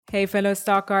Hey fellow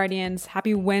Stock Guardians,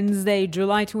 happy Wednesday,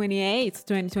 July 28th,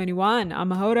 2021.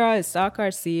 I'm Hoda, a Stock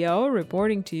Guard CEO,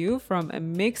 reporting to you from a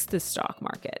mixed stock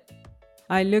market.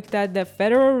 I looked at the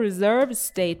Federal Reserve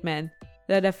statement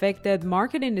that affected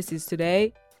market indices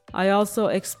today. I also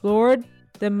explored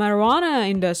the marijuana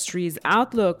industry's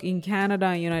outlook in Canada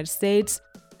and United States,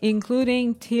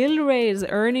 including Tilray's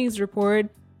earnings report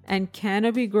and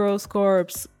Canopy Growth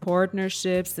Corp's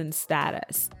partnerships and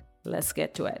status. Let's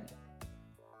get to it.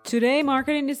 Today,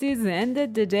 market indices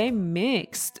ended the day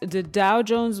mixed. The Dow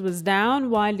Jones was down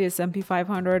while the S&P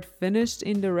 500 finished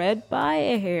in the red by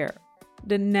a hair.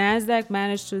 The Nasdaq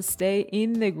managed to stay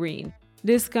in the green.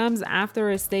 This comes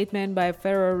after a statement by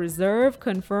Federal Reserve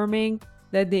confirming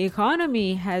that the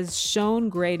economy has shown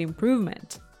great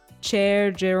improvement.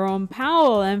 Chair Jerome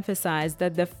Powell emphasized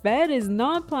that the Fed is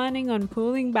not planning on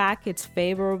pulling back its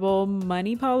favorable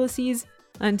money policies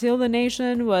until the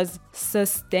nation was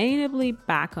sustainably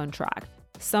back on track.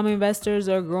 Some investors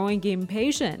are growing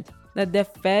impatient that the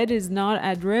Fed is not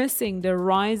addressing the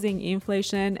rising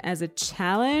inflation as a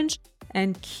challenge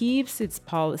and keeps its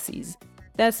policies.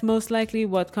 That's most likely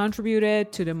what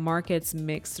contributed to the market's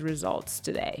mixed results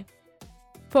today.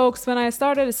 Folks, when I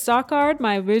started StockGuard,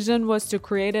 my vision was to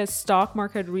create a stock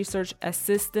market research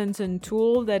assistant and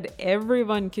tool that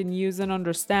everyone can use and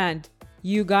understand.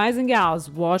 You guys and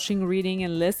gals watching, reading,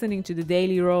 and listening to the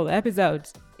Daily Roll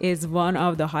episodes is one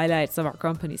of the highlights of our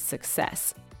company's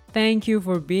success. Thank you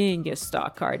for being a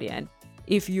Stock Guardian.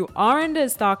 If you aren't a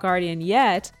Stock Guardian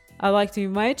yet, I'd like to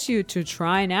invite you to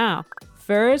try now.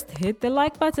 First, hit the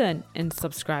like button and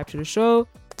subscribe to the show,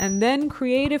 and then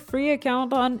create a free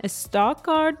account on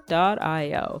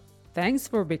stockguard.io. Thanks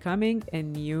for becoming a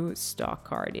new Stock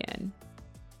Guardian.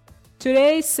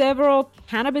 Today, several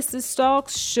cannabis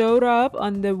stocks showed up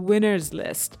on the winners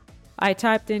list. I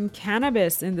typed in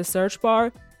cannabis in the search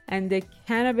bar, and the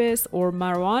cannabis or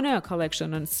marijuana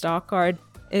collection on StockGuard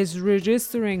is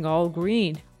registering all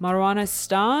green. Marijuana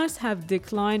stocks have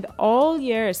declined all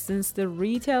year since the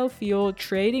retail-fueled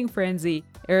trading frenzy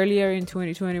earlier in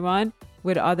 2021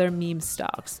 with other meme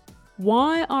stocks.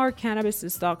 Why are cannabis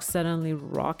stocks suddenly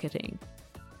rocketing?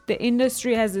 The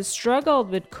industry has struggled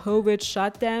with COVID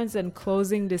shutdowns and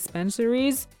closing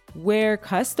dispensaries, where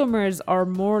customers are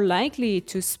more likely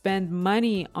to spend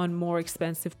money on more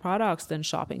expensive products than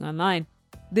shopping online.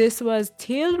 This was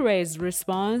Tilray's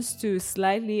response to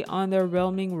slightly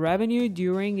underwhelming revenue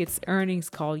during its earnings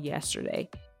call yesterday.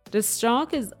 The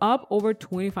stock is up over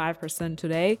 25%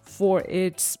 today for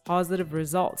its positive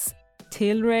results.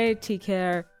 Tilray,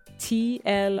 ticker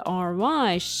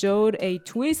TLRY, showed a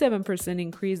 27%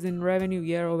 increase in revenue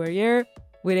year over year,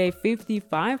 with a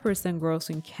 55%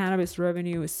 growth in cannabis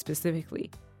revenue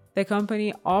specifically. The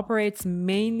company operates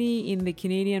mainly in the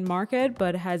Canadian market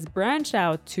but has branched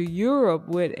out to Europe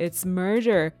with its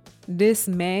merger this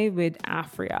May with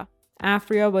Aphria.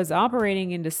 Aphria was operating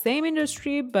in the same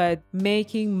industry but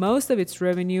making most of its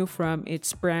revenue from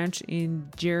its branch in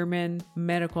German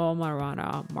medical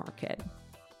marijuana market.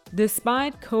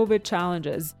 Despite COVID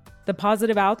challenges, the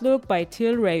positive outlook by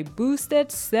Tilray boosted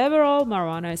several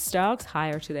marijuana stocks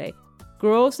higher today.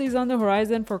 Growth is on the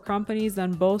horizon for companies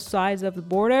on both sides of the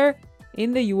border.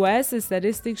 In the US, the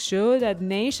statistics show that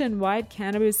nationwide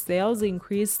cannabis sales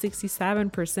increased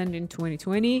 67% in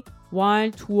 2020, while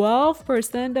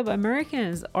 12% of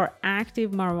Americans are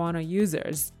active marijuana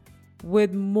users.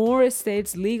 With more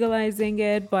states legalizing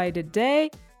it by the day,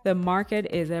 the market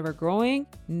is ever growing.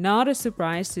 Not a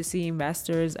surprise to see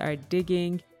investors are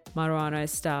digging marijuana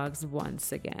stocks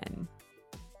once again.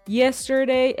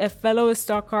 Yesterday, a fellow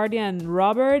Stock Guardian,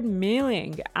 Robert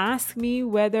Milling, asked me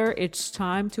whether it's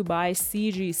time to buy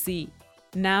CGC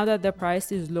now that the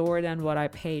price is lower than what I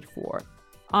paid for.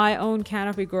 I own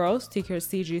Canopy Growth, ticker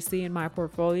CGC, in my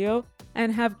portfolio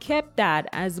and have kept that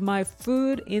as my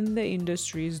foot in the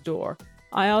industry's door.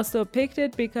 I also picked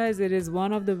it because it is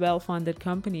one of the well-funded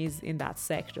companies in that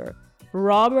sector.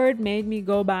 Robert made me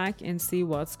go back and see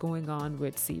what's going on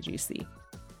with CGC.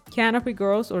 Canopy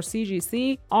Growth, or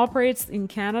CGC, operates in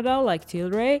Canada like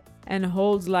Tilray and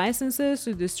holds licenses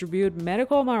to distribute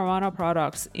medical marijuana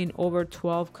products in over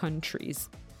 12 countries.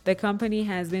 The company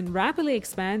has been rapidly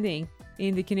expanding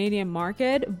in the Canadian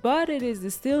market, but it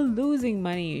is still losing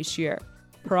money each year.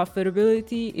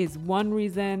 Profitability is one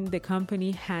reason the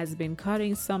company has been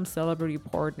cutting some celebrity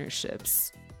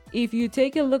partnerships. If you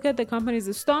take a look at the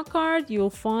company's stock card, you'll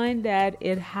find that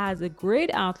it has a great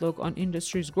outlook on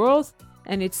industry's growth,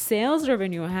 and its sales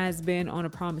revenue has been on a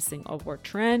promising upward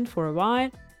trend for a while.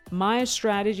 My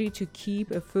strategy to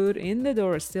keep a foot in the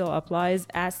door still applies,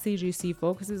 as CGC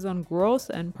focuses on growth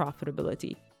and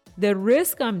profitability. The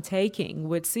risk I'm taking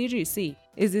with CGC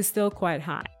is still quite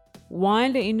high.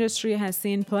 While the industry has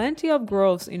seen plenty of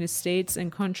growth in states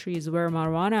and countries where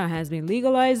marijuana has been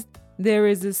legalized, there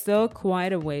is still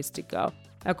quite a ways to go.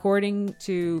 According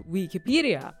to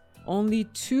Wikipedia, only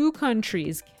 2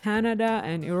 countries, Canada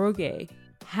and Uruguay,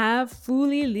 have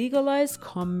fully legalized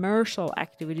commercial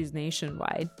activities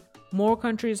nationwide. More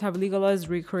countries have legalized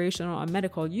recreational and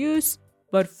medical use,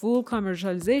 but full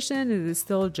commercialization is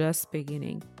still just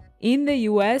beginning. In the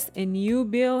US, a new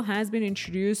bill has been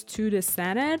introduced to the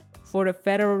Senate for the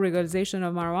federal legalization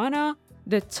of marijuana.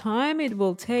 The time it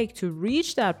will take to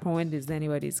reach that point is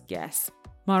anybody's guess.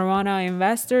 Marijuana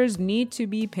investors need to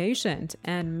be patient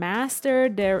and master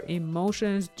their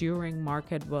emotions during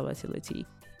market volatility.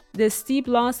 The steep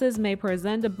losses may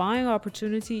present a buying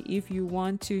opportunity if you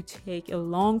want to take a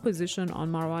long position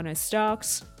on marijuana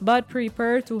stocks, but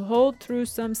prepare to hold through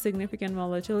some significant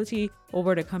volatility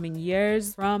over the coming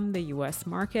years from the US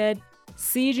market.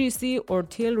 CGC or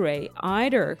Tilray,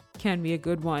 either can be a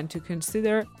good one to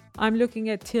consider. I'm looking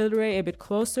at Tilray a bit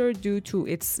closer due to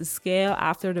its scale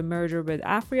after the merger with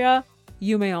Aphria.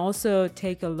 You may also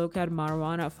take a look at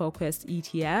marijuana-focused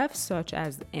ETFs such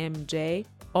as MJ,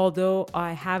 although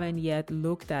I haven't yet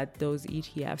looked at those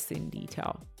ETFs in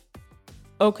detail.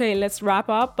 Okay, let's wrap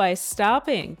up by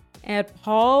stopping at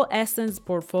Paul Essen's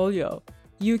portfolio.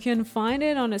 You can find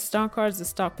it on the StockCards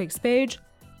Stock Picks page.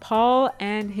 Paul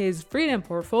and his Freedom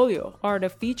portfolio are the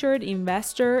featured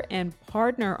investor and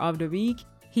partner of the week.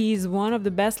 He's one of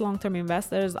the best long-term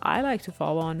investors I like to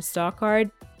follow on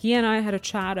StockCard. He and I had a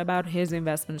chat about his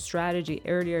investment strategy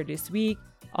earlier this week.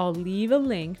 I'll leave a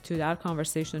link to that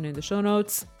conversation in the show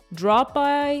notes. Drop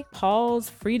by Paul's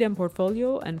Freedom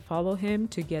portfolio and follow him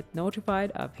to get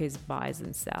notified of his buys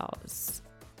and sells.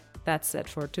 That's it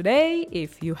for today.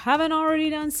 If you haven't already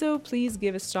done so, please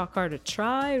give StockCard a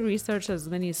try, research as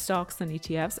many stocks and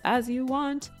ETFs as you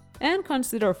want, and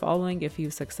consider following a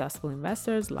few successful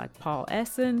investors like Paul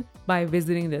Essen by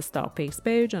visiting the Stock Picks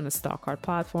page on the StockCard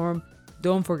platform.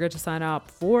 Don't forget to sign up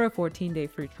for a 14-day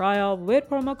free trial with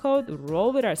promo code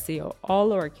ROLLWITHRCO, all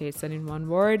lowercase and in one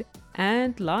word.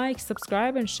 And like,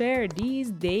 subscribe, and share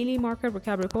these daily market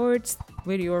recap reports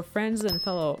with your friends and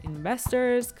fellow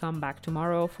investors. Come back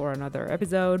tomorrow for another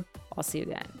episode. I'll see you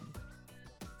then.